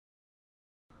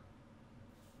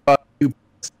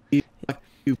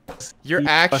You're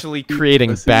actually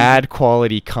creating bad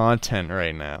quality content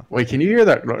right now. Wait, can you hear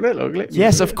that?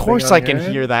 Yes, of course I can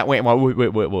hear that. Wait.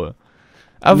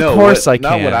 Of No, course I can.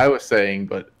 Not what I was saying,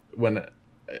 but when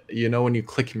when you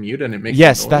click mute and it makes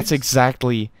Yes, a noise? that's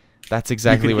exactly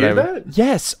what I that?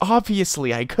 Yes,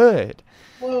 obviously I could.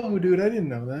 Whoa, dude, I didn't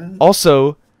know that.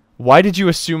 Also, why did you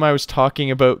assume I was talking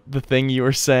about the thing you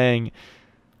were saying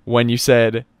when you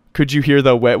said, "Could you hear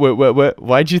the wet?"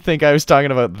 Why'd you think I was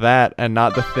talking about that and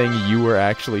not the thing you were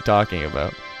actually talking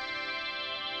about?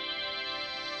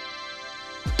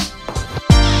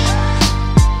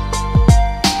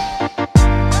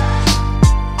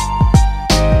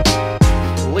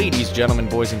 Ladies, gentlemen,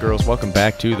 boys and girls, welcome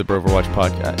back to the Broverwatch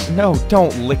podcast. No,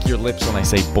 don't lick your lips when I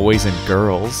say boys and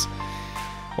girls.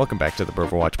 Welcome back to the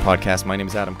Broverwatch podcast. My name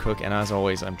is Adam Cook, and as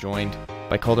always, I'm joined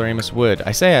by Calder Amos Wood.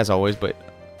 I say as always, but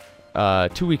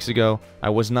 2 weeks ago, I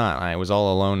was not. I was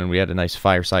all alone, and we had a nice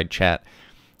fireside chat.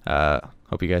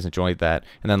 Hope you guys enjoyed that.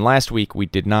 And then last week, we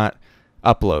did not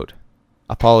upload.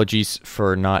 Apologies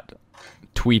for not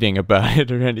tweeting about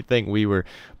it or anything. We were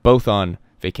both on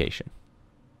vacation.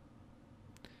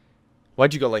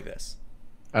 Why'd you go like this?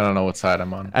 I don't know what side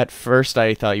I'm on. At first,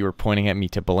 I thought you were pointing at me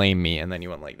to blame me, and then you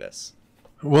went like this.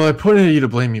 Well, I pointed at you to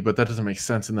blame me, but that doesn't make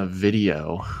sense in the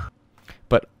video.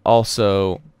 But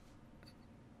also,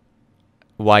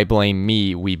 why blame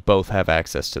me? We both have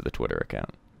access to the Twitter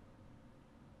account.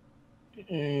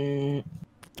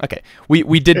 Okay,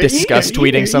 we did discuss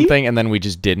tweeting something, and then we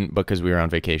just didn't because we were on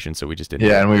vacation, so we just didn't.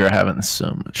 Yeah, and we were having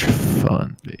so much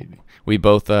fun, baby. We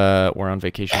both were on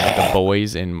vacation with the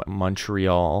boys in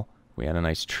Montreal. We had a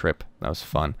nice trip. That was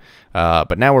fun.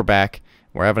 But now we're back.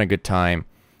 We're having a good time.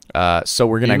 So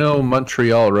we're gonna.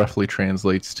 Montreal roughly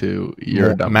translates to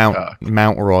 "you're a dumb cuck."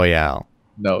 Mount Royale.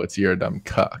 No, it's "you're a dumb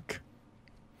cuck."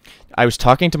 I was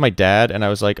talking to my dad, and I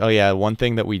was like, "Oh yeah, one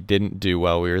thing that we didn't do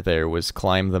while we were there was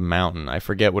climb the mountain. I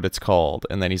forget what it's called."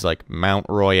 And then he's like, "Mount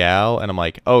Royale," and I'm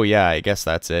like, "Oh yeah, I guess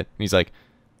that's it." And he's like,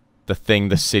 "The thing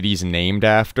the city's named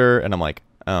after," and I'm like,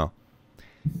 "Oh,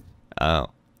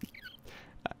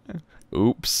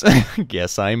 oops."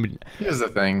 Guess I'm. Here's the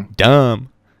thing. Dumb.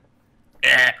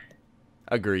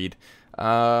 Agreed.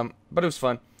 But it was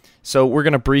fun. So we're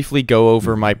gonna briefly go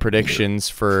over my predictions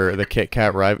for the Kit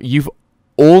Kat rival. You've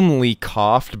only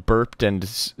coughed, burped, and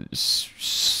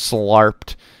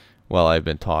slarped while I've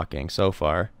been talking so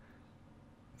far.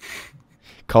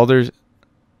 Calder's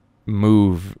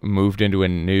moved into a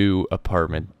new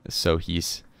apartment, so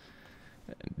he's.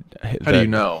 How do you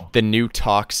know? The new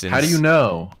toxins. How do you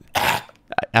know?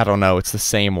 I don't know. It's the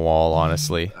same wall,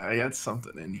 honestly. I got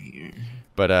something in here.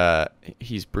 But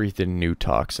he's breathed in new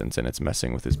toxins, and it's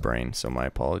messing with his brain. So my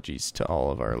apologies to all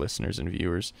of our listeners and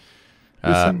viewers.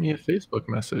 Who sent me a Facebook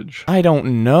message? I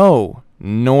don't know,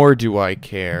 nor do I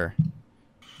care.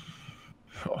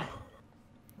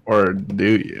 Or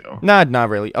do you? Nah, not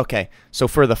really. Okay, so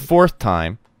for the fourth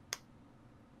time,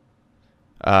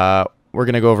 we're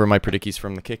going to go over my predictions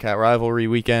from the Kit Kat rivalry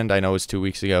weekend. I know it was 2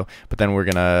 weeks ago, but then we're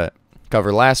going to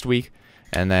cover last week,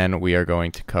 and then we are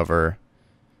going to cover...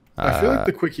 I feel like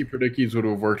the quickie predictions would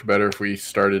have worked better if we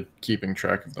started keeping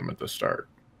track of them at the start.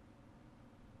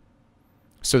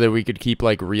 So that we could keep,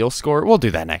 like, real score? We'll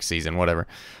do that next season, whatever.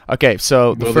 Okay,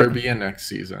 so... Will there be a next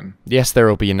season? Yes, there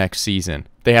will be a next season.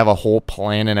 They have a whole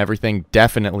plan and everything,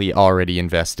 definitely already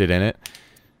invested in it.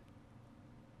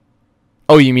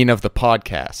 Oh, you mean of the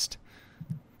podcast?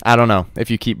 I don't know. If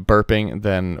you keep burping,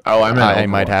 then I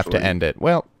might have to end it.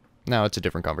 Well, no, it's a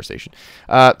different conversation.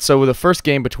 So the first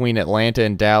game between Atlanta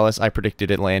and Dallas, I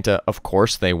predicted Atlanta. Of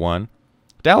course they won.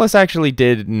 Dallas actually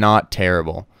did not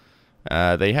terrible.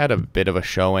 They had a bit of a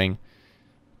showing,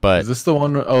 but... Is this the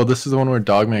one... Oh, this is the one where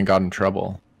Dogman got in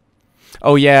trouble.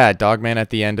 Oh, yeah, Dogman at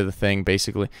the end of the thing,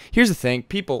 basically. Here's the thing.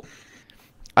 People...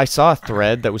 I saw a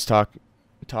thread that was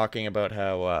talking about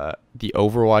how the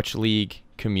Overwatch League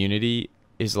community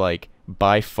is, like,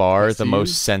 by far the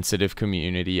most sensitive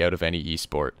community out of any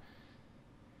esport.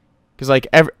 Because, like,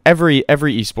 every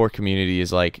esport community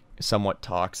is, like, somewhat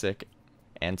toxic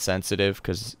and sensitive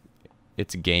because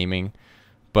it's gaming.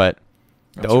 But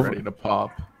ready to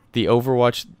pop. The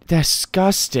Overwatch...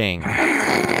 Disgusting.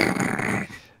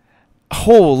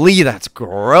 Holy, that's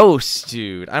gross,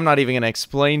 dude. I'm not even going to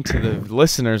explain to the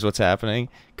listeners what's happening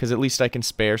because at least I can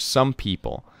spare some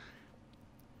people.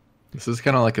 This is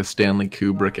kind of like a Stanley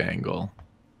Kubrick angle.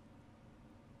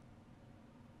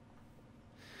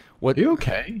 Are you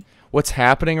okay? What's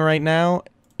happening right now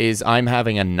is I'm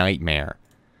having a nightmare.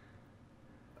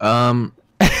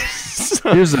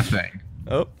 Here's the thing.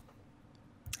 Oh.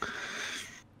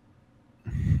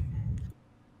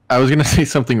 I was going to say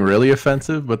something really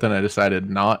offensive, but then I decided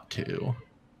not to.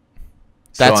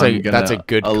 That's so a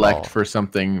good elect call. for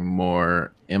something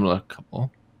more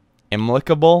imlicable.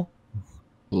 Imlicable?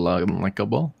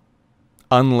 Unlickable.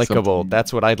 Unlickable.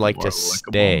 That's what I'd like to Lickable.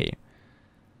 stay.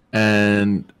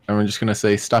 And I'm just gonna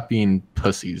say, stop being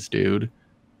pussies, dude.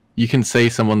 You can say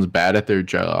someone's bad at their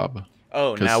job.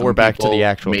 Oh, now we're back to the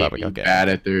actual topic. Okay. Bad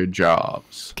at their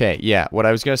jobs. Okay, yeah. What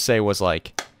I was gonna say was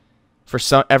like,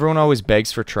 everyone always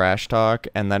begs for trash talk,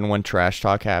 and then when trash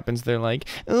talk happens, they're like,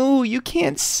 "Ooh, you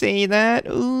can't say that."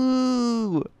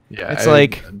 Ooh. Yeah, it's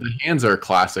like the hands are a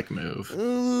classic move.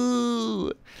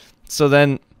 Ooh. So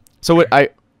I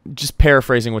just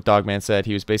paraphrasing what Dogman said.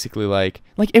 He was basically like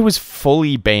it was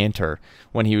fully banter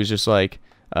when he was just like,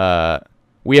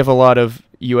 "We have a lot of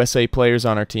USA players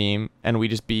on our team, and we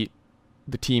just beat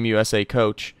the Team USA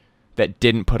coach that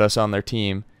didn't put us on their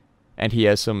team, and he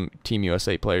has some Team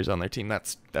USA players on their team.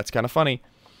 That's kind of funny."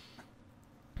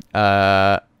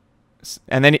 And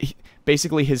then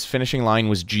basically his finishing line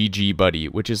was "GG, buddy,"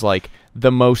 which is like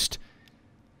the most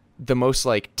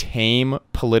like tame,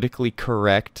 politically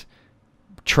correct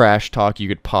trash talk you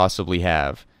could possibly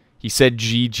have. He said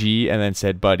GG and then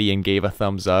said buddy and gave a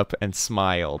thumbs up and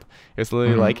smiled. It was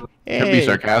literally like, hey. Could be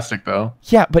sarcastic though.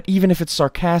 Yeah, but even if it's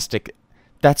sarcastic,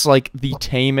 that's like the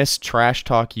tamest trash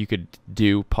talk you could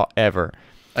do ever.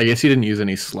 I guess he didn't use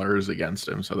any slurs against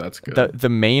him, so that's good. The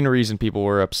main reason people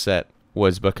were upset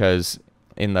was because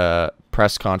in the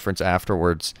press conference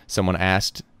afterwards, someone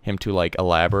asked him to like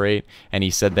elaborate, and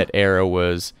he said that Arrow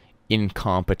was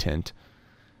incompetent.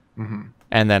 Mm-hmm.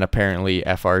 And then apparently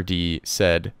FRD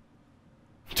said,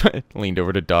 leaned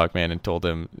over to Dogman and told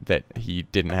him that he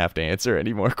didn't have to answer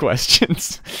any more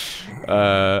questions.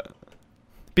 But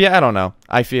yeah, I don't know.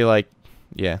 I feel like,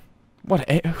 yeah,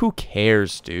 who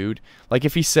cares, dude? Like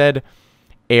if he said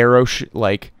Arrow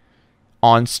like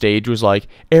on stage was like,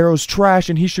 Arrow's trash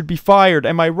and he should be fired.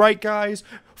 Am I right, guys?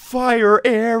 Fire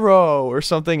Arrow or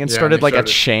something, and started like a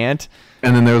chant.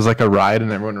 And then there was like a riot,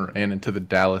 and everyone ran into the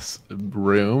Dallas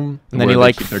room. And then he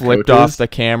like flipped off the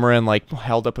camera and like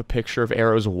held up a picture of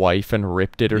Arrow's wife and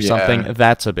ripped it or something.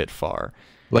 That's a bit far.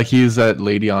 Like he used that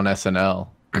lady on SNL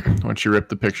when she ripped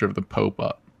the picture of the Pope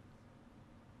up.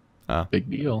 Big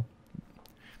deal.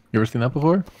 You ever seen that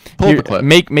before? Pull up a clip.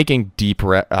 Making deep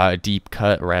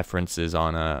cut references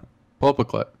on a. Pull up a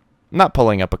clip. I'm not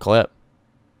pulling up a clip.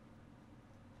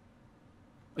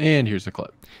 And here's the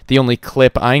clip. The only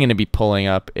clip I'm going to be pulling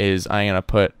up is I'm going to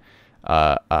put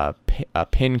a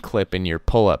pin clip in your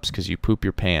pull-ups because you poop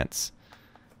your pants.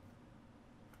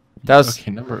 That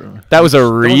was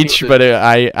a reach, but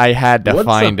I had to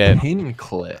find it. What's a pin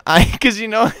clip? Because you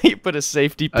put a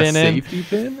safety pin in. A safety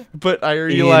pin? But I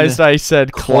realized I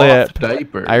said clip.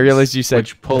 Diapers, I realized you said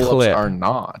which pull-ups clip. are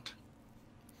not.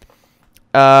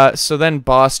 So then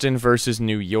Boston versus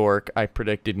New York. I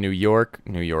predicted New York.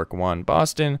 New York won.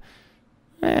 Boston,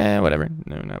 whatever.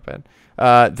 No, not bad.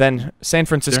 Then San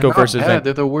Francisco versus. They're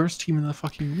the worst team in the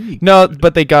fucking league. No,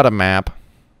 but they got a map.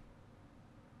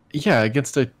 Yeah,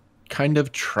 against a kind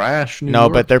of trash New No,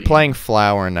 York but they're team. playing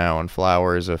Flower now, and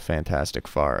Flower is a fantastic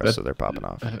Fara, so they're popping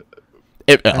off.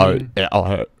 It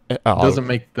doesn't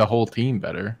make the whole team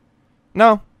better.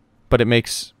 No, but it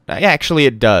makes. Actually,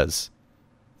 it does.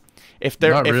 If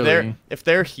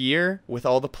they're here with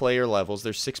all the player levels,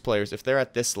 there's 6 players. If they're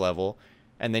at this level,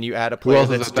 and then you add a player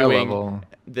that's doing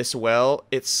this well,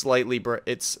 it's slightly.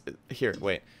 It's here.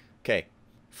 Wait. Okay,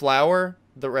 Flower.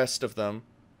 The rest of them.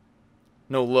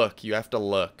 No, look. You have to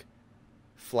look.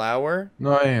 Flower.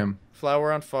 No, I am.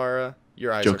 Flower on Farah.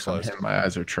 Your eyes Jokes are on closed. him. My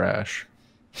eyes are trash.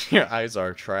 Your eyes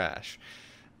are trash.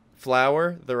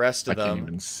 Flower, the rest of them, can't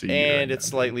even see and it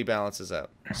slightly balances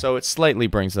out. So it slightly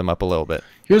brings them up a little bit.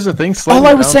 Here's the thing. All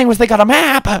I was saying was they got a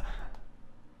map.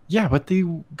 Yeah, but they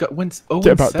went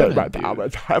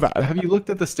 0-7. Have you looked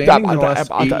at the standings in the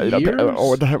last 8 years?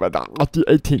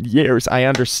 18 years. I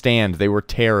understand they were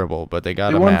terrible, but they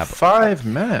got a won map. 5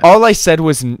 maps. All I said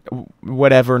was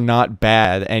whatever, not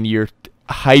bad, and you're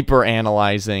hyper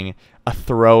analyzing a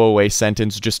throwaway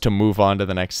sentence just to move on to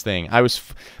the next thing. I was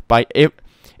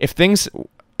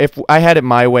If I had it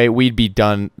my way, we'd be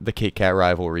done the Kit Kat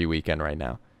rivalry weekend right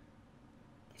now.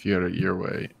 If you had it your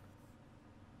way,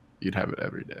 you'd have it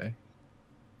every day.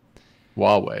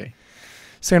 Huawei.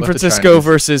 San Francisco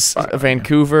versus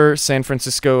Vancouver. San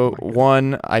Francisco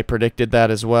won. I predicted that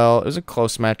as well. It was a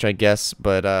close match, I guess,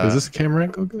 but Is this camera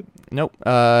angle good? Nope.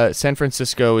 San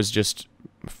Francisco is just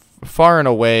far and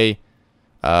away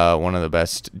one of the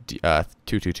best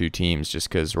 2-2-2 teams, just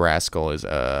because Rascal is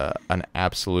an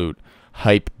absolute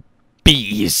hype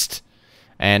beast.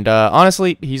 And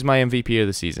honestly, he's my MVP of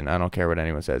the season. I don't care what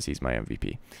anyone says. He's my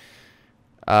MVP.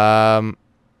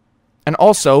 And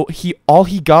also, all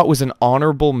he got was an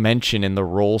honorable mention in the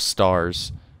Roll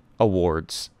Stars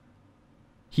awards.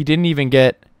 He didn't even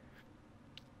get...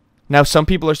 Now, some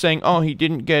people are saying, oh, he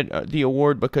didn't get the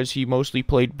award because he mostly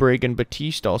played Brig and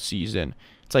Batiste all season.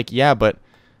 It's like, yeah, but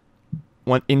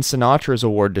in Sinatra's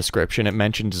award description, it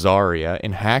mentioned Zarya.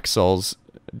 In Haxal's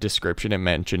description, it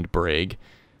mentioned Brig.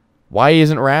 Why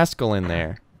isn't Rascal in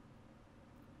there?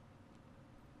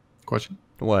 Question?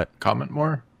 What? Comment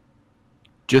more?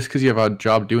 Just because you have a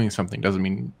job doing something doesn't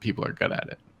mean people are good at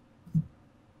it.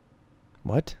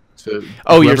 What? So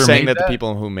you're saying that the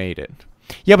people who made it.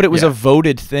 Yeah, but it was a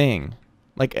voted thing.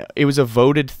 Like, it was a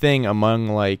voted thing among,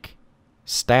 like,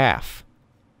 staff.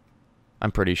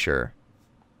 I'm pretty sure.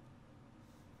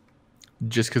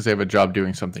 Just because they have a job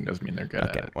doing something doesn't mean they're good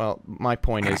at it. Well, my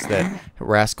point is that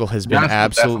Rascal has been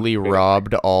absolutely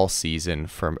robbed all season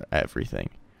from everything.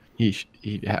 He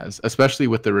has, especially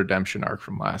with the redemption arc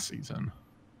from last season.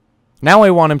 Now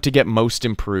I want him to get most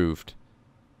improved.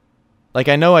 Like,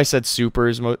 I know I said super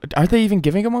is most... Are they even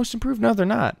giving him most improved? No, they're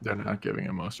not. They're not giving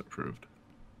him most improved.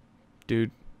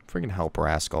 Dude, freaking help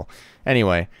Rascal.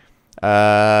 Anyway,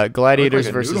 Gladiators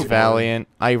versus Valiant.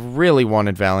 I really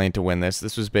wanted Valiant to win this.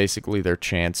 This was basically their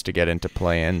chance to get into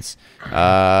play-ins.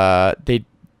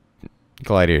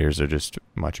 Gladiators are just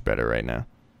much better right now.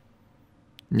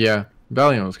 Yeah,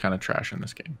 Valiant was kind of trash in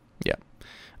this game. Yeah.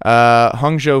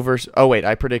 Hangzhou versus... Oh, wait,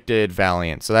 I predicted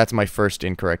Valiant, so that's my first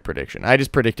incorrect prediction. I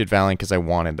just predicted Valiant because I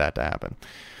wanted that to happen.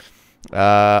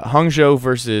 Hangzhou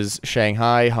versus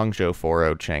Shanghai. Hangzhou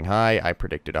 4-0'd Shanghai. I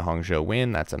predicted a Hangzhou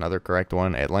win. That's another correct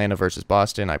one. Atlanta versus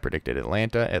Boston. I predicted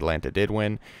Atlanta. Atlanta did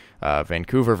win.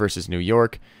 Vancouver versus New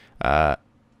York.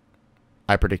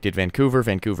 I predicted Vancouver.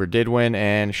 Vancouver did win.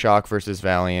 And Shock versus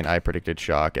Valiant. I predicted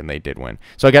Shock, and they did win.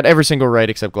 So I got every single right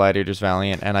except Gladiators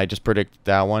Valiant, and I just predicted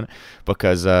that one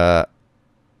because I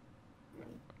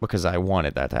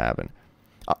wanted that to happen.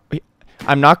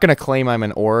 I'm not going to claim I'm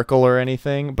an oracle or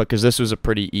anything because this was a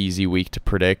pretty easy week to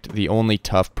predict. The only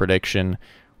tough prediction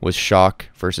was Shock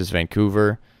versus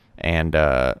Vancouver and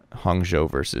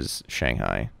Hangzhou versus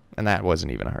Shanghai, and that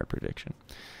wasn't even a hard prediction.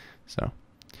 So...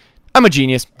 I'm a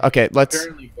genius. Okay, let's...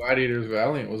 Apparently Gladiators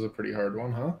Valiant was a pretty hard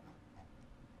one,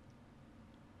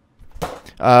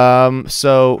 huh?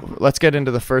 So let's get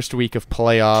into the first week of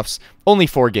playoffs. Only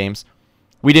 4 games.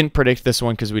 We didn't predict this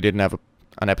one because we didn't have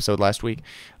an episode last week.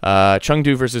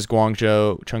 Chengdu versus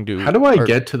Guangzhou. Chengdu. How do I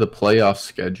get to the playoff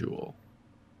schedule?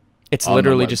 It's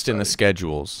literally just in the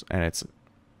schedules, and it's...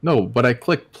 No, but I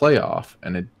clicked playoff,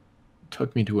 and it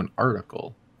took me to an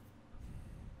article.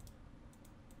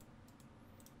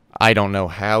 I don't know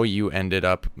how you ended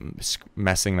up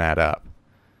messing that up.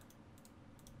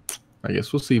 I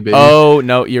guess we'll see, baby. Oh,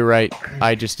 no, you're right.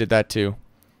 I just did that too.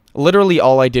 Literally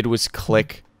all I did was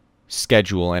click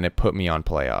schedule and it put me on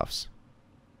playoffs.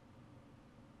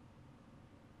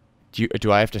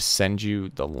 Do I have to send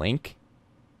you the link?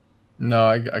 No,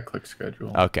 I click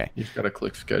schedule. Okay. You just got to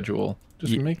click schedule.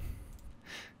 Just make...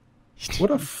 What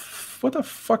the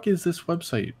fuck is this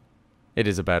website? It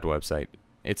is a bad website.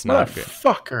 It's not good.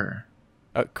 Fucker.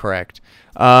 Correct.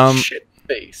 Shit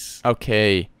face.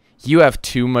 Okay. You have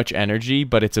too much energy,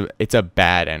 but it's a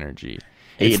bad energy.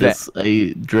 Hey,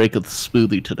 I drank a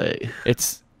smoothie today.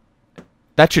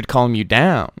 That should calm you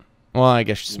down. Well, I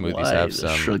guess smoothies have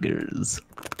some sugars.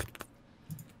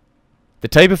 The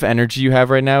type of energy you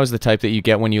have right now is the type that you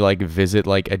get when you like visit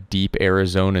like a deep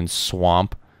Arizonan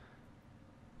swamp,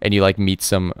 and you like meet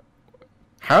some.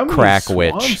 How many crack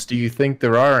swamps witch do you think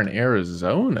there are in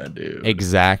Arizona, dude?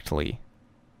 Exactly.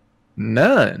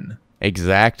 None.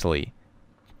 Exactly.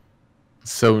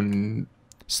 So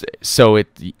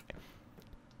it...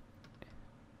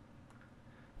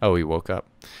 Oh, he woke up.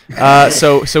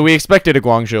 So we expected a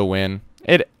Guangzhou win.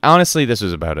 Honestly, this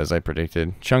was about as I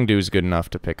predicted. Chengdu is good enough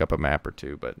to pick up a map or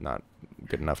two, but not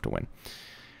good enough to win.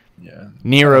 Yeah.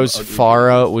 Nero's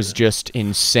Pharah was just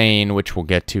insane, which we'll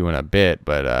get to in a bit,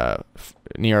 but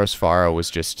Nero's Pharah was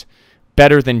just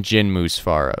better than Jinmu's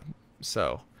Pharah.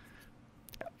 So,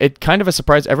 it kind of a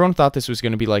surprise. Everyone thought this was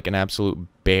going to be like an absolute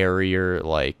barrier,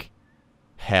 like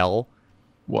hell.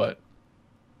 What?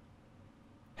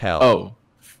 Hell. Oh.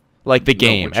 Like the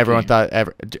game. Everyone game?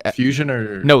 thought... Fusion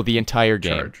or... No, the entire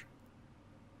game. Charge?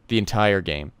 The entire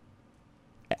game.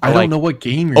 I don't know what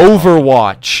game you're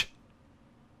Overwatch.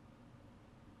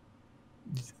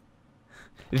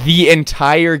 The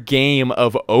entire game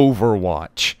of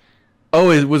Overwatch.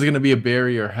 Oh, it was going to be a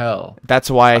barrier hell. That's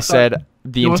why I said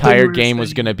the entire game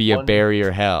was going to be a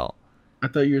barrier hell. I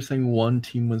thought you were saying one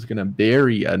team was going to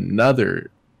bury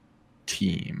another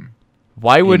team.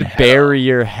 Why would bury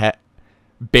your hell?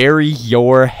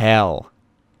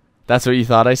 That's what you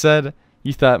thought I said?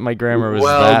 You thought my grammar was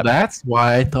Well, that's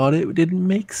why I thought it didn't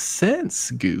make sense,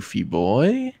 goofy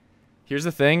boy. Here's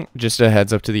the thing, just a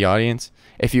heads up to the audience.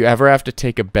 If you ever have to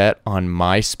take a bet on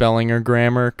my spelling or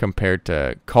grammar compared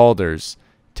to Calder's,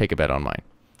 take a bet on mine.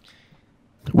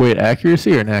 Wait,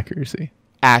 accuracy or inaccuracy?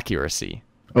 Accuracy.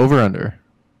 Over under.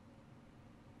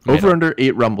 Over under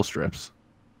 8 rumble strips.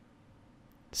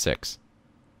 6.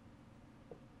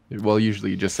 Well,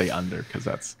 usually you just say under because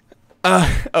that's...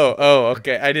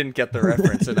 Okay. I didn't get the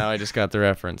reference, and now I just got the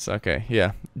reference. Okay,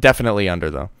 yeah. Definitely under,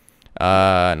 though.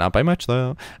 Not by much,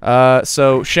 though.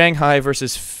 So, Shanghai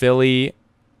versus Philly.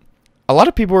 A lot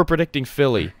of people were predicting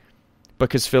Philly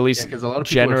because Philly's because a lot of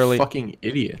people generally... are fucking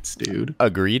idiots, dude.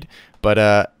 Agreed.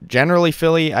 But generally,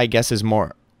 Philly, I guess, is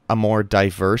a more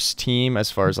diverse team as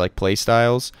far as, like, play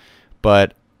styles.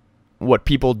 But what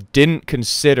people didn't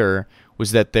consider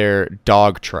was that they're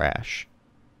dog trash.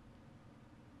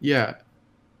 Yeah.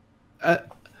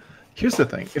 Here's the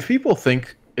thing. If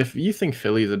you think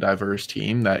Philly is a diverse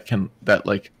team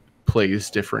that plays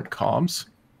different comps,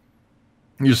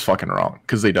 you're just fucking wrong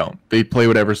because they don't. They play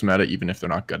whatever's meta even if they're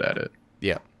not good at it.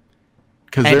 Yeah.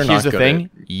 Because they're not good at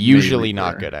it. Usually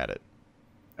not good at it.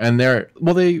 And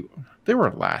they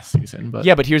were last season, but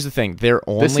yeah, but here's the thing. They're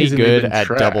only good at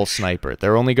double sniper.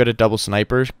 They're only good at double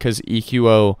sniper because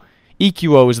EQO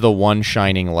is the one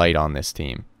shining light on this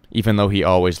team. Even though he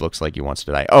always looks like he wants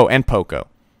to die. Oh, and Poco.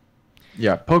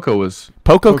 Yeah, Poco was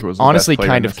honestly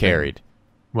kind of carried. Game.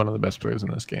 One of the best players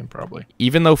in this game, probably.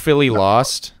 Even though Philly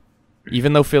lost,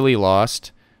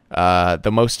 the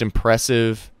most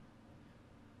impressive...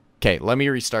 Okay, let me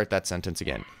restart that sentence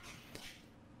again.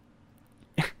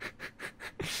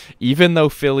 Even though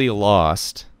Philly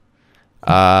lost,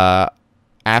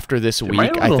 after this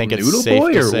week, I think it's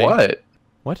safe to say... What?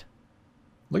 What?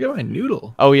 Look at my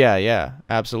noodle. Oh, yeah.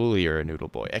 Absolutely, you're a noodle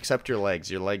boy. Except your legs.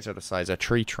 Your legs are the size of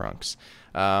tree trunks.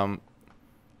 Oh,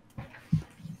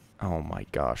 my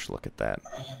gosh. Look at that.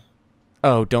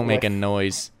 Oh, don't make a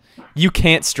noise. You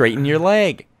can't straighten your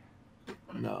leg.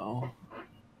 No.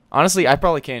 Honestly, I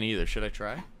probably can't either. Should I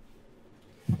try?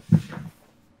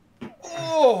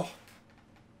 Oh!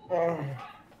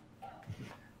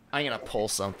 I'm going to pull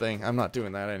something. I'm not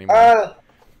doing that anymore.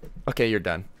 Okay, you're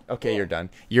done.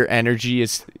 Your energy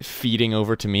is feeding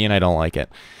over to me, and I don't like it.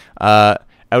 Out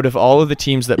of all of the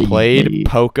teams that played,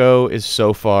 Poco is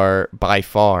so far, by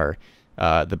far,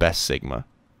 the best Sigma.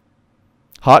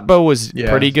 Hotbo was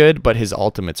pretty good, but his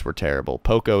ultimates were terrible.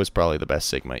 Poco is probably the best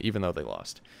Sigma, even though they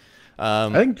lost. I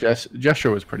think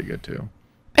Gesture was pretty good, too.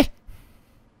 I'd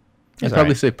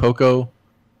probably say Poco,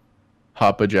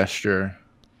 Hotba, Gesture,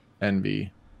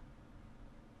 Envy.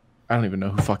 I don't even know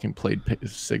who fucking played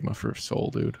Sigma for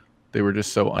Soul, dude. They were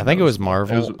just so... I think it was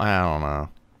Marvel. I don't know.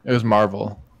 It was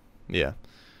Marvel. Yeah.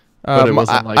 But it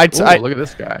wasn't like, look at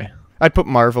this guy. I'd put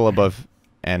Marvel above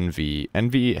Envy.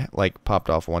 Envy, like, popped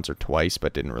off once or twice,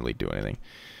 but didn't really do anything.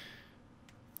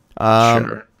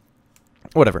 Sure.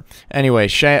 Whatever. Anyway,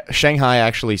 Shanghai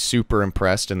actually super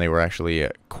impressed, and they were actually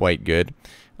quite good.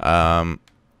 And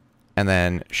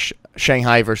then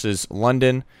Shanghai versus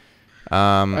London...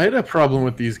 I had a problem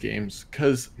with these games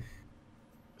because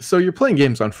so you're playing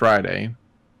games on Friday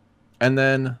and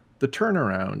then the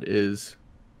turnaround is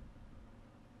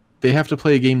they have to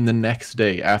play a game the next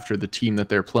day after the team that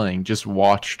they're playing just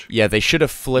watched. Yeah, they should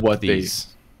have flipped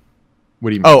these.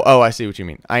 What do you mean? Oh, I see what you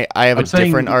mean. I have a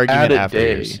different argument after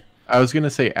yours. I was going to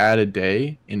say add a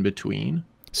day in between.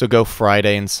 So go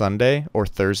Friday and Sunday or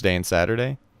Thursday and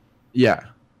Saturday? Yeah.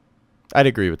 I'd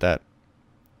agree with that.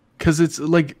 Because it's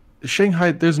like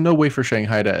Shanghai, there's no way for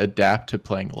Shanghai to adapt to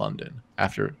playing London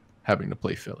after having to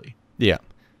play Philly. Yeah.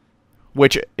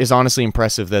 Which is honestly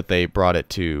impressive that they brought it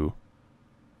to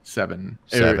 7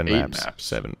 maps.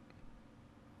 7.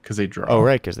 Because they draw. Oh,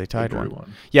 right, because they tied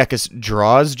one. Yeah, because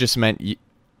draws just meant...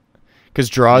 Because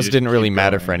draws didn't really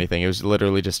matter for anything. It was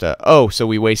literally just so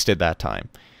we wasted that time.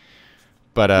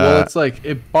 But well, it's like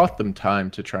it bought them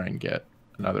time to try and get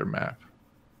another map.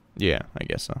 Yeah, I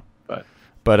guess so.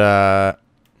 But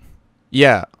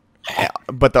yeah,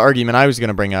 but the argument I was going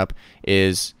to bring up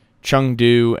is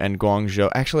Chengdu and Guangzhou.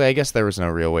 Actually, I guess there was no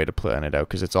real way to plan it out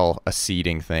because it's all a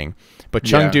seeding thing. But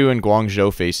Chengdu and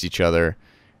Guangzhou faced each other.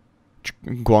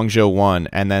 Guangzhou won,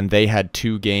 and then they had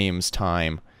 2 games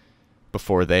time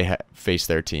before they faced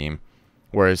their team.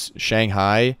 Whereas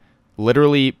Shanghai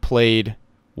literally played,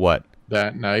 what?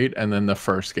 That night, and then the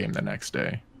first game the next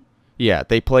day. Yeah,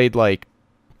 they played like...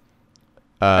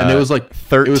 and it was like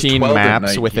 13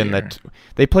 maps within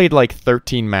they played like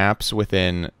 13 maps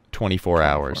within 24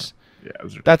 hours.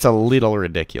 Yeah, that's a little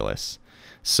ridiculous.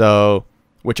 So,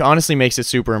 which honestly makes it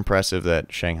super impressive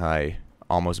that Shanghai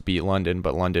almost beat London,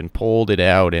 but London pulled it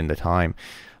out in the time.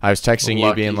 I was texting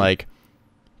you being like,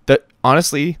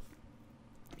 honestly,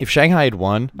 if Shanghai had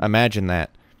won, imagine that.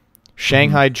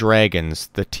 Shanghai Dragons,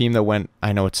 the team that went,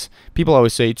 I know people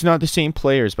always say it's not the same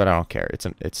players, but I don't care.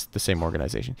 It's the same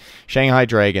organization. Shanghai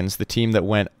Dragons, the team that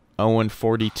went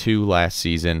 0-42 last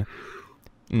season,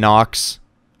 knocks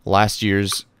last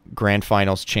year's Grand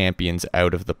Finals champions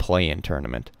out of the play-in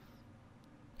tournament.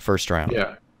 First round.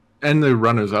 Yeah. And the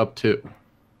runners-up, too.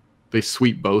 They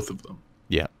sweep both of them.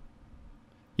 Yeah.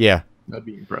 Yeah. That'd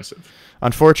be impressive.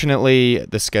 Unfortunately,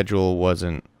 the schedule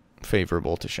wasn't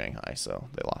favorable to Shanghai, so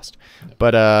they lost.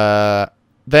 But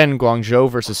then Guangzhou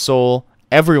versus Seoul.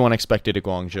 Everyone expected a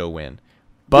Guangzhou win.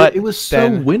 But it was so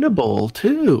winnable,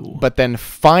 too. But then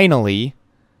finally,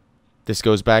 this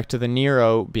goes back to the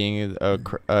Nero being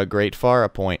a great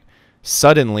Farah point.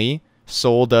 Suddenly,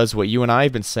 Seoul does what you and I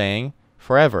have been saying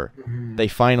forever. They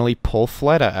finally pull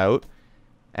Fleta out,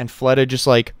 and Fleta just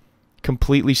like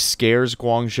completely scares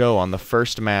Guangzhou on the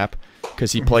first map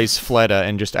because he plays Fleta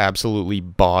and just absolutely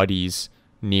bodies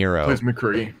Nero. Plays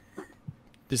McCree.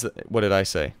 What did I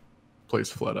say?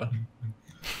 Plays Fleta.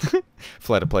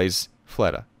 Fleta plays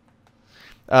Fleta.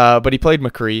 But he played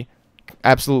McCree,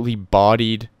 absolutely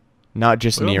bodied not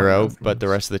just Nero, but the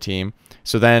rest of the team.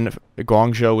 So then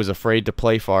Guangzhou was afraid to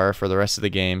play Farah for the rest of the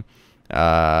game,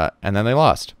 and then they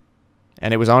lost.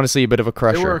 And it was honestly a bit of a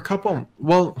crusher. There were a couple...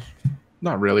 Well,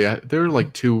 not really. There were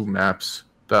like 2 maps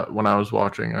that when I was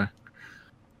watching,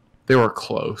 they were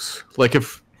close. Like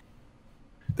if...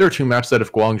 There were 2 maps that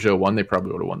if Guangzhou won, they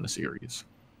probably would have won the series.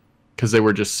 Because they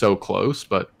were just so close,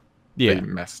 but they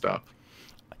messed up.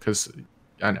 Because,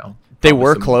 I know. They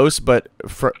were close, but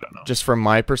just from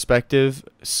my perspective,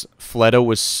 Fleta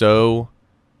was so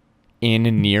in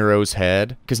Nero's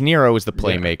head. Because Nero was the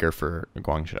playmaker for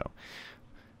Guangzhou.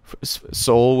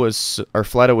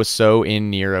 Fleta was so in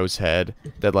Nero's head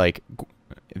that like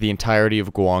the entirety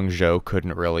of Guangzhou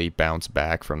couldn't really bounce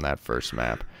back from that first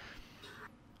map.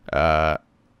 I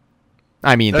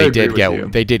mean, they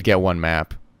did get one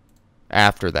map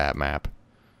after that map.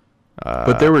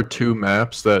 But there were 2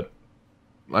 maps that,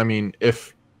 I mean,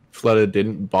 if Fleta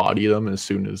didn't body them as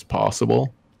soon as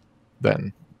possible,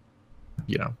 then,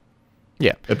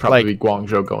 it'd probably be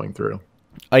Guangzhou going through.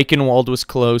 Eichenwald was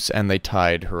close, and they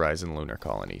tied Horizon Lunar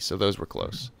Colony, so those were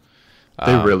close.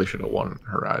 They really should have won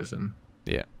Horizon.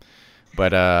 Yeah.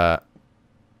 But,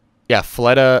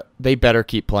 Fleta, they better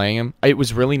keep playing him. It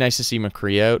was really nice to see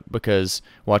McCree out, because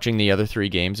watching the other 3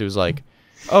 games, it was like,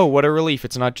 oh, what a relief.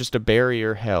 It's not just a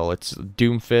barrier hell. It's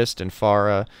Doomfist and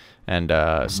Farah,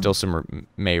 and still some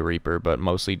May Reaper, but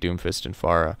mostly Doomfist and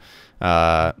Farah.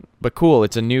 But cool,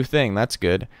 it's a new thing. That's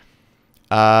good.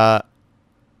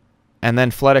 And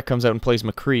then Fleta comes out and plays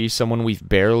McCree, someone we've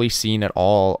barely seen at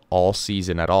all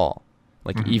season at all.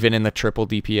 Like, even in the triple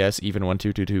DPS, even when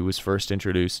 222 was first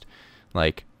introduced,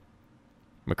 like,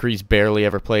 McCree's barely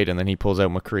ever played, and then he pulls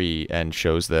out McCree and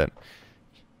shows that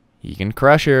he can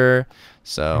crush her.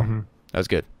 So, that was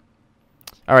good.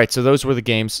 All right, so those were the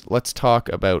games. Let's talk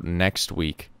about next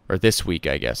week, or this week,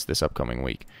 I guess, this upcoming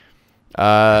week.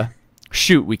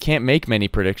 Shoot, we can't make many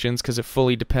predictions because it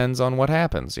fully depends on what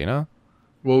happens,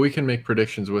 Well, we can make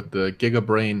predictions with the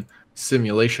GigaBrain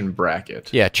simulation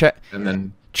bracket. Yeah, and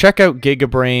then check out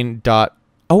Gigabrain.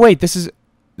 Oh wait, this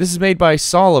is made by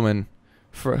Solomon,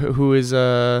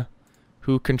 who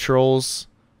controls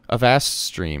Avast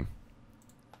Stream.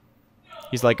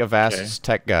 He's like Avast's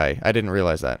tech guy. I didn't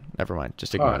realize that. Never mind.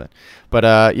 Just ignore that.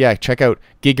 But check out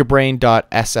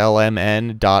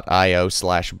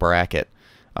gigabrain.slmn.io/bracket,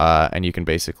 and you can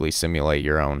basically simulate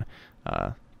your own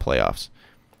playoffs.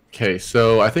 Okay,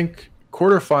 so I think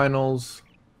quarterfinals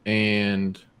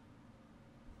and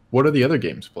what are the other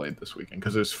games played this weekend?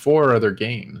 Because there's 4 other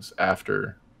games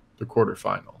after the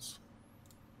quarterfinals.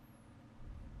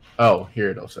 Oh, here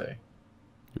it'll say.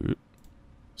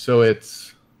 So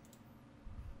it's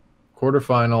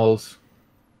quarterfinals,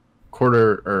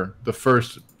 the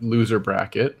first loser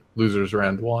bracket, losers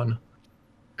round 1,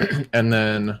 and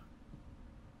then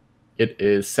it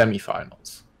is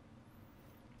semifinals.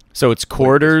 So it's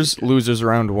quarters, losers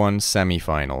round 1,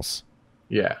 semifinals.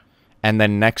 Yeah. And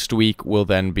then next week will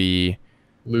then be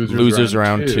losers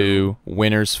round 2,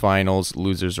 winners finals,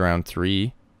 losers round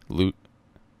 3,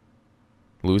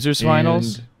 losers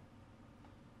finals?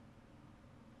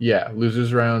 Yeah,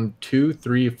 losers round 2,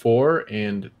 3, 4,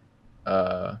 and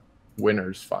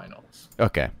winners finals.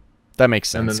 Okay, that makes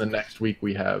sense. And then the next week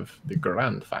we have the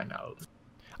grand finals.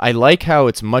 I like how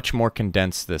it's much more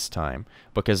condensed this time,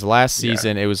 because last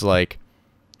season it was like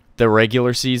the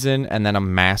regular season and then a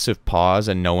massive pause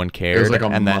and no one cared. It was like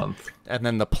a month. And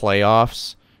then the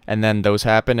playoffs, and then those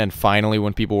happened, and finally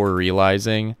when people were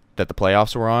realizing that the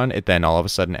playoffs were on, it then all of a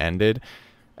sudden ended.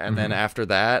 And then after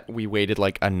that, we waited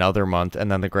like another month, and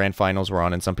then the grand finals were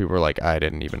on, and some people were like, I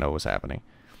didn't even know what was happening.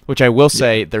 Which I will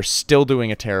say, they're still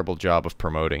doing a terrible job of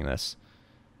promoting this.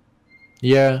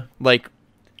 Yeah. Like,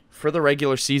 for the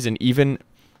regular season, even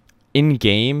in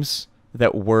games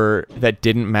that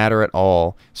didn't matter at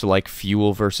all, so like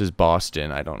Fuel versus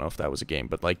Boston, I don't know if that was a game,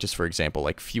 but like just for example,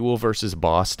 like Fuel versus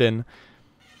Boston,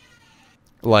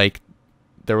 like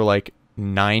there were like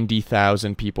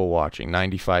 90,000 people watching,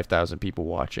 95,000 people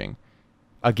watching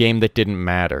a game that didn't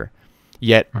matter.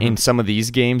 Yet in some of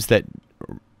these games that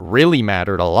really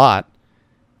mattered a lot,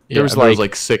 there was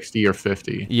like 60 or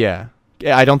 50. Yeah,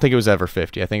 I don't think it was ever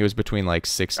 50. I think it was between like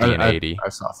 60 and 80. I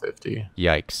saw 50.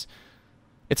 Yikes.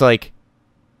 It's like,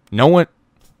 no one...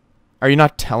 Are you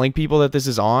not telling people that this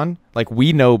is on? Like,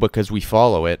 we know because we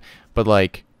follow it, but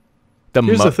like...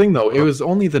 Here's the thing, though. It was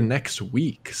only the next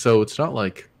week, so it's not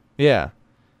like... Yeah.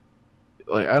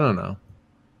 Like, I don't know.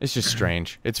 It's just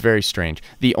strange. It's very strange.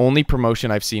 The only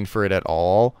promotion I've seen for it at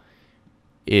all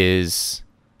is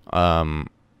in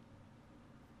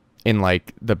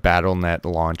like the BattleNet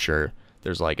launcher.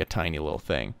 There's like a tiny little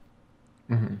thing.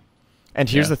 And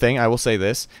here's the thing. I will say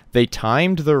this. They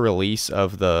timed the release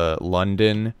of the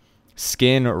London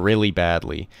skin really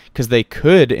badly, because they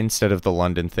could, instead of the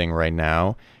London thing right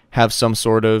now, have some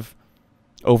sort of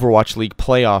Overwatch League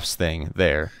playoffs thing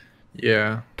there.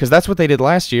 Yeah. Because that's what they did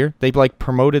last year. They like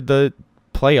promoted the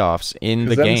playoffs in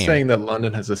the game. Saying that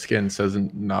London has a skin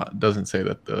doesn't say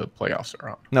that the playoffs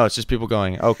are on. No, it's just people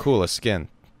going, "Oh, cool, a skin."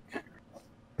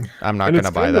 I'm not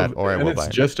gonna buy that, or I will buy it.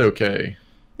 It's just okay.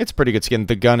 It's a pretty good skin.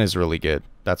 The gun is really good.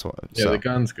 That's what. Yeah, the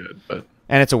gun's good, but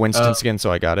and it's a Winston skin,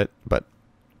 so I got it. But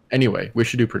anyway, we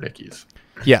should do predickies.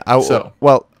 Yeah.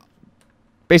 Well,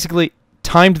 basically,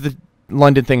 timed the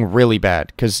London thing really bad,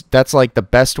 because that's like the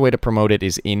best way to promote it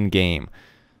is in game.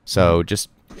 So just,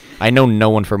 I know no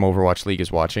one from Overwatch League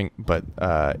is watching, but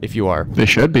if you are, they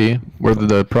should be.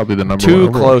 We're probably the number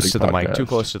too one. Close to the mic. Too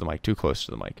close to the mic. Too close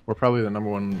to the mic. We're probably the number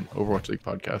one Overwatch League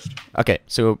podcast. Okay,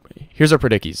 so here's our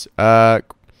predickies.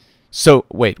 So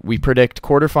wait, we predict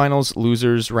quarterfinals,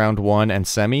 losers, round 1, and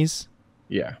semis.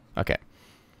 Yeah. Okay.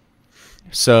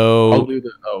 So I'll do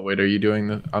the. Oh wait, are you doing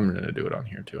the? I'm gonna do it on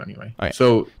here too anyway. All right.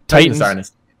 So Titans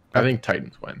Dynasty. I think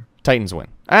Titans win. Titans win.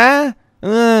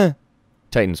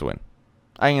 Titans win.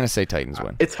 I'm gonna say Titans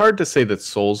win. It's hard to say that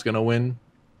Soul's gonna win,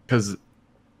 because,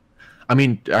 I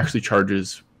mean, actually,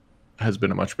 Charges has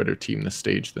been a much better team this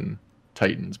stage than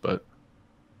Titans, but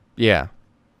yeah,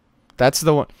 that's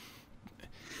the one.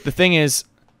 The thing is,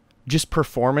 just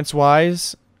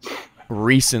performance-wise,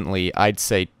 recently I'd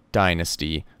say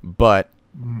Dynasty, but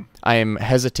I am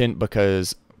hesitant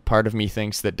because part of me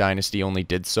thinks that Dynasty only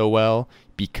did so well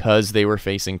because they were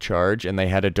facing Charge and they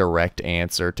had a direct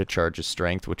answer to Charge's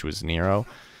strength, which was Nero.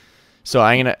 So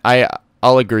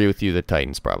I'll agree with you that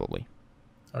Titans probably.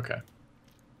 Okay.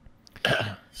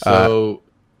 So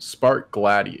Spark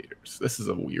Gladiators. This is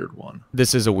a weird one.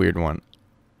 This is a weird one.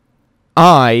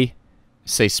 I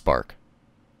say Spark.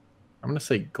 I'm gonna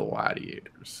say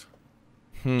Gladiators.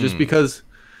 Just because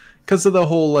of the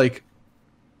whole like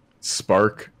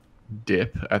Spark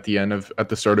dip at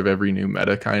the start of every new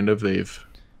meta, kind of. They've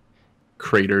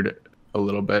cratered a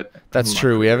little bit. That's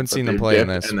true. We haven't seen them play in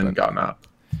this, and then gotten up,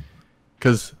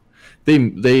 because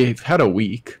they've had a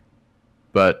week,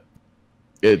 but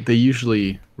they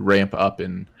usually ramp up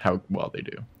in how well they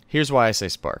do. Here's why I say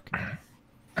Spark.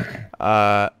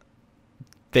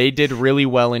 They did really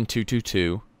well in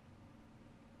 2-2-2.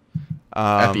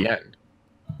 At the end.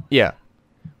 Yeah.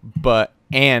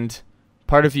 And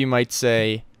part of you might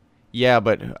say, yeah,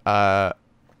 but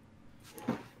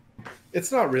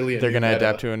it's not really they're going to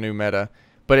adapt to a new meta.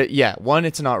 But one,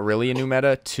 it's not really a new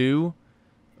meta. Two,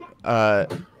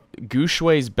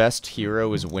 Gushue's best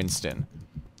hero is Winston.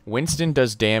 Winston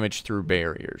does damage through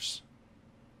barriers.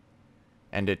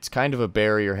 And it's kind of a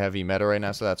barrier-heavy meta right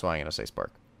now, so that's why I'm going to say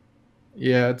Spark.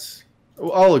 Yeah,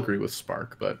 I'll agree with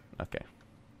Spark, but okay.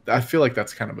 I feel like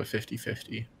that's kind of a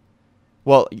 50-50.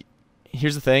 Well,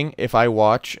 here's the thing. If I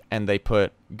watch and they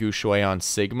put Gushue on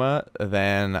Sigma,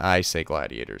 then I say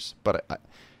Gladiators. But I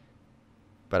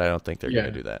don't think they're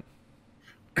going to do that.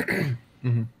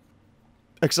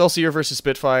 Excelsior versus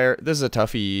Spitfire. This is a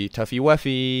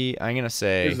toughy-weffy. I'm going to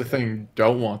say... Here's the thing.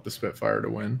 Don't want the Spitfire to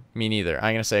win. Me neither.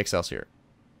 I'm going to say Excelsior.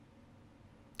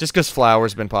 Just because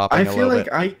Flower's been popping a little bit.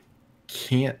 I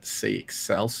can't say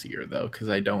Excelsior, though, because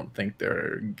I don't think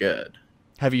they're good.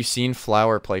 Have you seen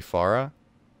Flower play Pharah?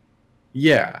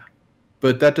 Yeah.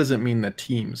 But that doesn't mean the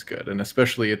team's good, and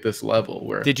especially at this level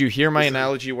where... Did you hear my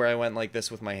analogy where I went like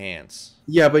this with my hands?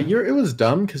 Yeah, but it was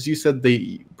dumb because you said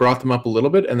they brought them up a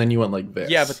little bit, and then you went like this.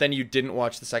 Yeah, but then you didn't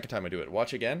watch the second time I do it.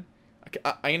 Watch again.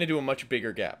 I'm going to do a much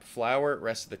bigger gap. Flower,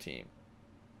 rest of the team.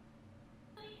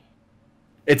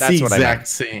 It's the exact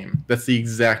same. That's the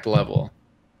exact level.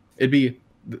 It'd be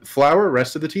Flower,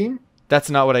 rest of the team. That's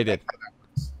not what I did.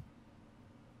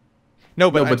 No,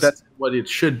 but that's what it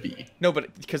should be. No,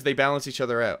 but because they balance each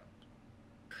other out.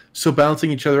 So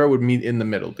balancing each other out would mean in the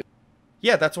middle.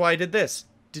 Yeah, that's why I did this.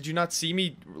 Did you not see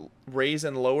me raise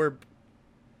and lower?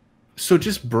 So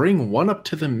just bring one up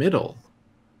to the middle.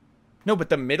 No, but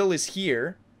the middle is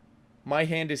here. My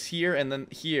hand is here and then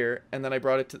here, and then I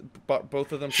brought it to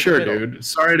both of them to the middle. Sure, dude.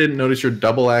 Sorry I didn't notice your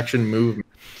double action movement.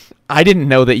 I didn't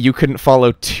know that you couldn't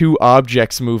follow two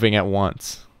objects moving at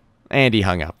once. And he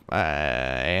hung up.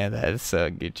 And that's a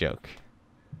good joke.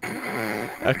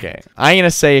 Okay. I'm going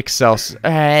to say Excelsior.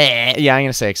 Yeah, I'm going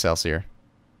to say Excelsior.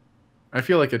 I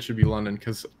feel like it should be London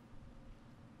because...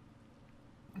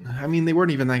 I mean, they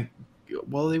weren't even that...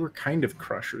 Well, they were kind of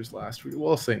crushers last week. Well,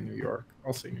 I'll say New York.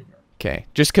 Okay.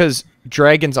 Just because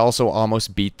Dragons also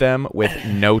almost beat them with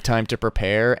no time to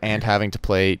prepare and having to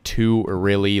play 2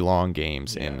 really long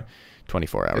games in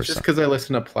 24 hours. It's just because I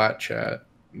listened to Platt Chat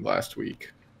last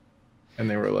week. And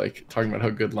they were like talking about how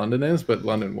good London is, but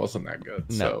London wasn't that good.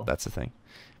 No, so. That's the thing.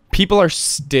 People are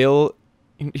still...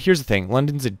 Here's the thing.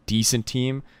 London's a decent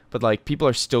team, but like people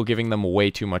are still giving them way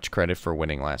too much credit for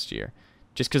winning last year.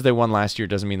 Just because they won last year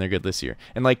doesn't mean they're good this year.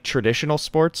 And like traditional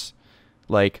sports,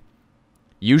 like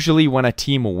usually when a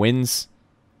team wins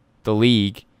the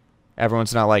league,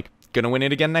 everyone's not like gonna win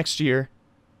it again next year.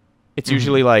 It's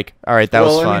usually like, all right, that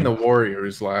was fun. I mean, the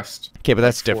Warriors last. Okay, but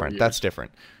that's different. That's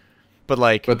different. But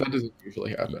that doesn't usually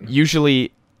happen.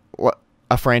 Usually,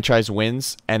 a franchise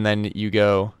wins, and then you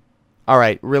go, all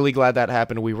right, really glad that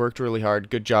happened. We worked really hard.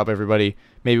 Good job, everybody.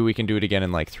 Maybe we can do it again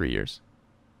in like 3 years.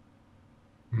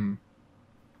 Hmm.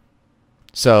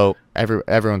 So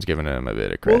everyone's giving him a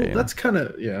bit of credit. Well, that's kind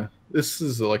of, yeah. This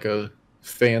is like a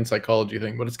fan psychology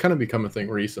thing, but it's kind of become a thing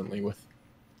recently with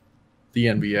the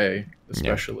NBA,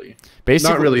 especially. Yeah.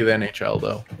 Basically, not really the NHL,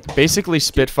 though. Basically,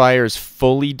 Spitfire is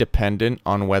fully dependent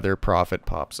on whether Prophet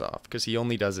pops off, because he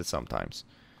only does it sometimes.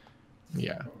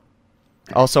 Yeah.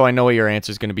 Also, I know what your answer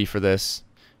is going to be for this.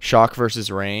 Shock versus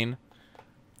Rain.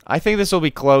 I think this will be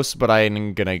close, but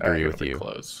I'm going to agree with you.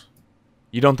 Close.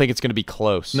 You don't think it's going to be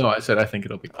close? No, I said I think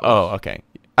it'll be close. Oh, okay.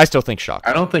 I still think Shock.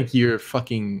 I don't think your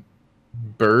fucking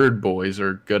Bird boys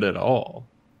are good at all.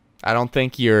 I don't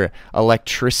think your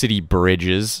electricity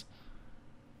bridges.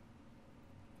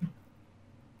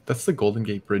 That's the Golden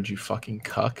Gate Bridge, you fucking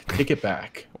cuck. Take it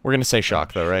back. We're going to say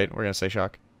Shock, though, right? We're going to say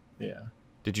Shock? Yeah.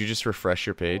 Did you just refresh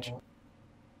your page?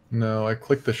 No, I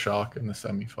clicked the Shock in the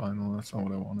semifinal. That's not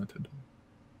what I wanted to do.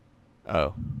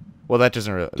 Oh. Well, that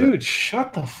doesn't really... Dude,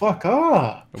 shut the fuck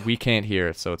up. We can't hear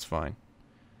it, so it's fine.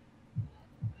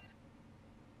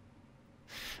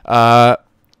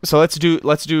 So let's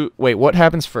do. Wait, what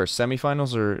happens first?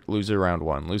 Semifinals or loser round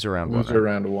one? Loser round one. Loser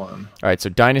round one. All right. So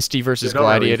Dynasty versus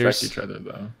Gladiators. Really affect each other,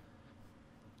 though.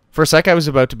 For a sec, I was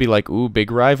about to be like, "Ooh,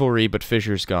 big rivalry," but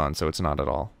Fisher's gone, so it's not at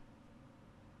all.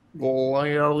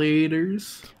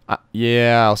 Gladiators.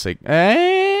 Yeah, I'll say.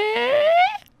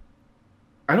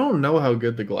 I don't know how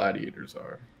good the Gladiators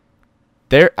are.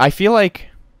 I feel like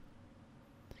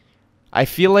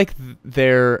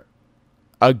they're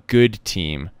a good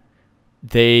team.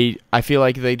 I feel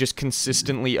like they just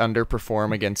consistently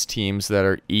underperform against teams that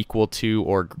are equal to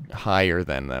or higher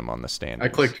than them on the standings. I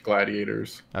clicked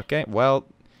Gladiators. Okay, well,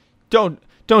 don't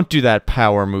do that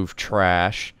power move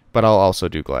trash. But I'll also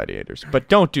do Gladiators. But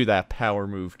don't do that power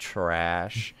move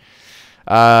trash.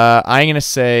 I'm gonna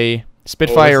say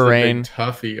Spitfire Rain.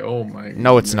 Toughie. Oh my.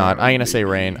 No, it's not. I'm gonna say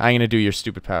Rain. I'm gonna do your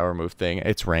stupid power move thing.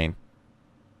 It's Rain.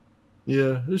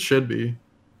 Yeah, it should be.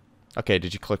 Okay,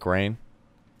 did you click Rain?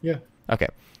 Yeah. Okay.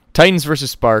 Titans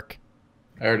versus Spark.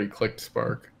 I already clicked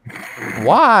Spark.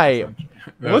 Why?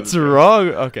 What's wrong?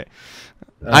 Okay.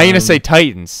 I'm going to say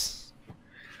Titans.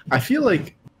 I feel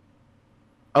like...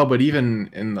 Oh, but even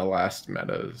in the last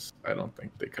metas, I don't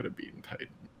think they could have beaten Titans.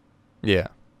 Yeah.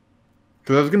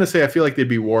 Because I was going to say, I feel like they'd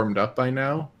be warmed up by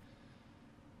now.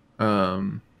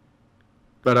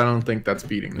 But I don't think that's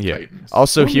beating the Titans.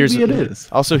 Also,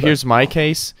 here's my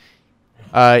case.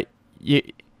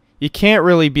 You can't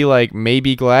really be like,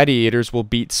 maybe Gladiators will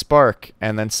beat Spark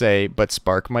and then say, but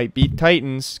Spark might beat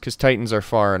Titans, because Titans are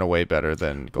far and away better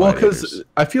than Gladiators. Well, because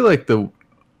I feel like the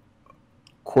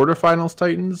quarterfinals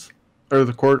Titans, or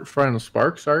the quarterfinals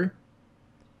Spark, sorry.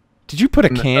 Did you put a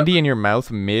candy in your mouth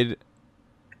mid?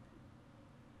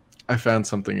 I found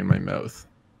something in my mouth.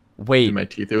 Wait. In my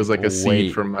teeth. It was like a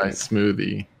seed from my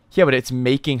smoothie. Yeah, but it's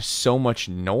making so much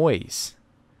noise.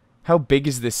 How big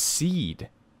is this seed?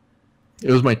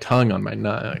 It was my tongue on my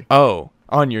nut. Oh,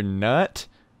 on your nut?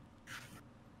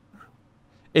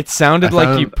 It sounded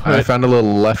like you put... I found a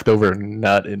little leftover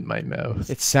nut in my mouth.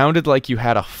 It sounded like you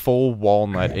had a full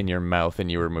walnut in your mouth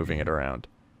and you were moving it around.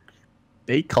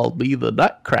 They called me the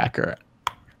Nutcracker.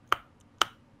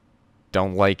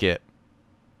 Don't like it.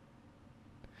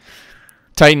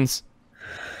 Titans.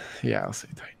 Yeah, I'll say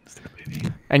Titans there,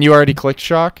 baby. And you already clicked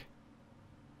Shock?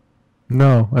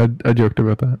 No, I joked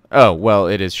about that. Oh, well,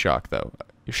 it is Shock, though.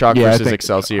 Shock Yeah, versus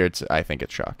Excelsior, I think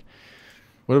it's Shock.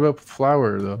 What about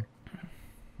Flower, though?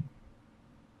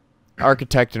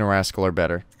 Architect and Rascal are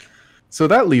better. So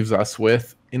that leaves us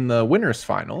with, in the winners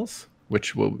finals,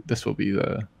 this will be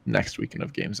the next weekend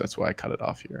of games. That's why I cut it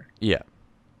off here. Yeah.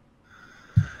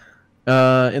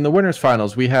 In the winners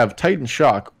finals, we have Titan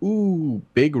Shock. Ooh,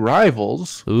 big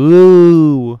rivals.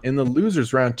 Ooh. In the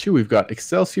losers round 2, we've got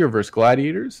Excelsior versus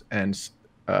Gladiators and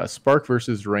Spark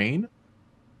versus Rain.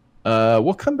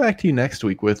 We'll come back to you next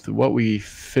week with what we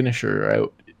finish her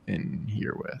out in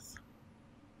here with.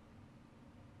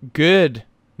 Good.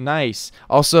 Nice.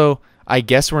 Also, I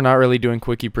guess we're not really doing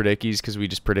quickie predickies because we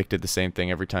just predicted the same thing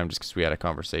every time just because we had a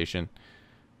conversation.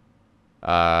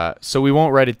 So we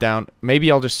won't write it down.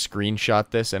 Maybe I'll just screenshot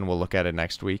this and we'll look at it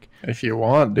next week. If you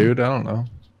want, dude. I don't know.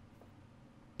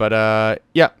 But,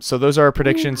 yeah. So those are our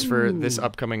predictions for this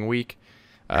upcoming week.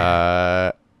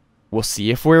 We'll see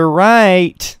if we're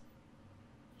right.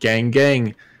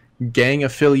 Gang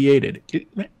affiliated.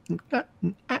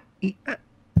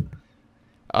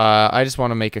 I just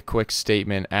want to make a quick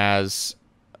statement as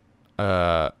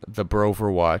the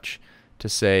Broverwatch to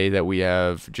say that we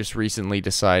have just recently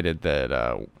decided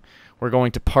that we're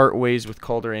going to part ways with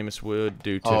Calder Amos Wood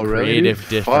due to creative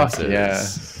differences. Fuck yeah.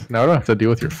 Now I don't have to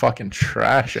deal with your fucking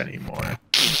trash anymore.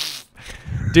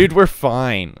 Dude, we're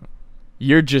fine.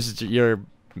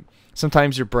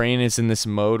 Sometimes your brain is in this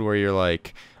mode where you're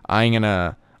like, I'm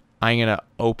gonna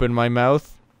open my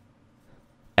mouth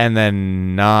and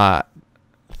then not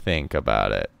think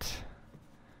about it,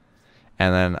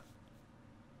 and then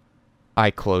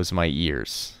I close my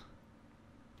ears.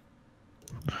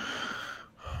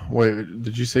 Wait,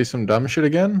 did you say some dumb shit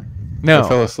again? No. I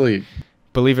fell asleep.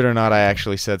 Believe it or not, I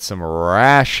actually said some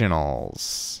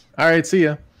rationals. All right, see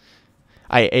ya.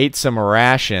 I ate some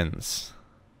rations.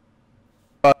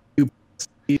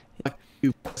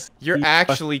 You're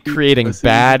actually creating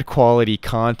bad quality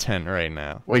content right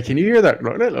now. Wait, can you hear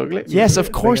that? Yes,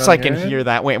 of course I can hear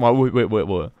that. Wait.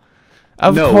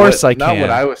 Of No, course I can. Not what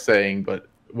I was saying, but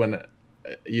when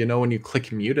when you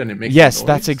click mute and it makes yes, noise?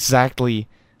 that's exactly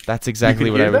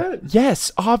what I that?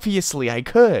 Yes, obviously I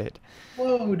could.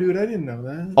 Whoa, dude, I didn't know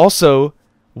that. Also,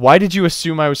 why did you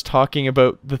assume I was talking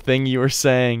about the thing you were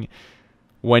saying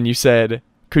when you said,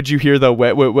 could you hear the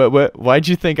wet? Why'd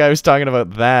you think I was talking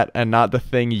about that and not the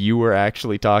thing you were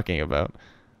actually talking about?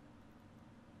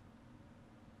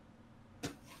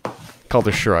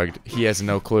 Calder shrugged. He has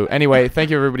no clue. Anyway, thank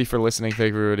you everybody for listening.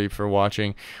 Thank you everybody for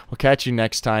watching. We'll catch you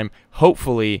next time.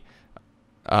 Hopefully,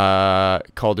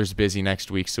 Calder's busy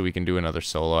next week so we can do another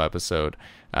solo episode.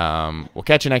 We'll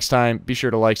catch you next time. Be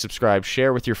sure to like, subscribe,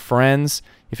 share with your friends.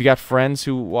 If you got friends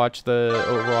who watch the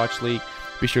Overwatch League,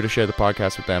 be sure to share the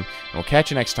podcast with them. And we'll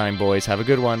catch you next time, boys. Have a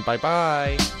good one.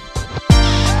 Bye-bye.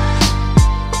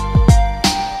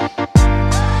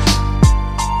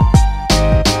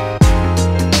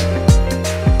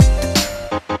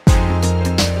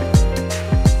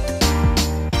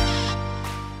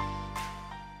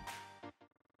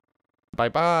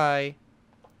 Bye-bye.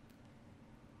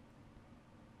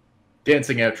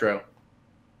 Dancing outro.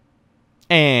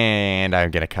 And I'm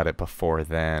going to cut it before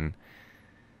then.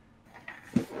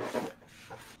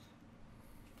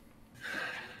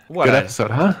 What good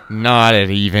episode, huh? Not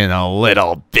even a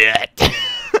little bit. It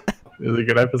was a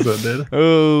good episode, dude.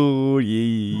 Oh,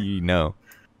 yeah, no.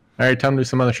 All right, time to do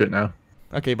some other shit now.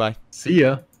 Okay, bye. See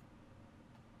ya.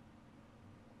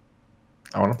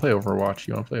 I want to play Overwatch.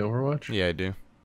 You want to play Overwatch? Yeah, I do.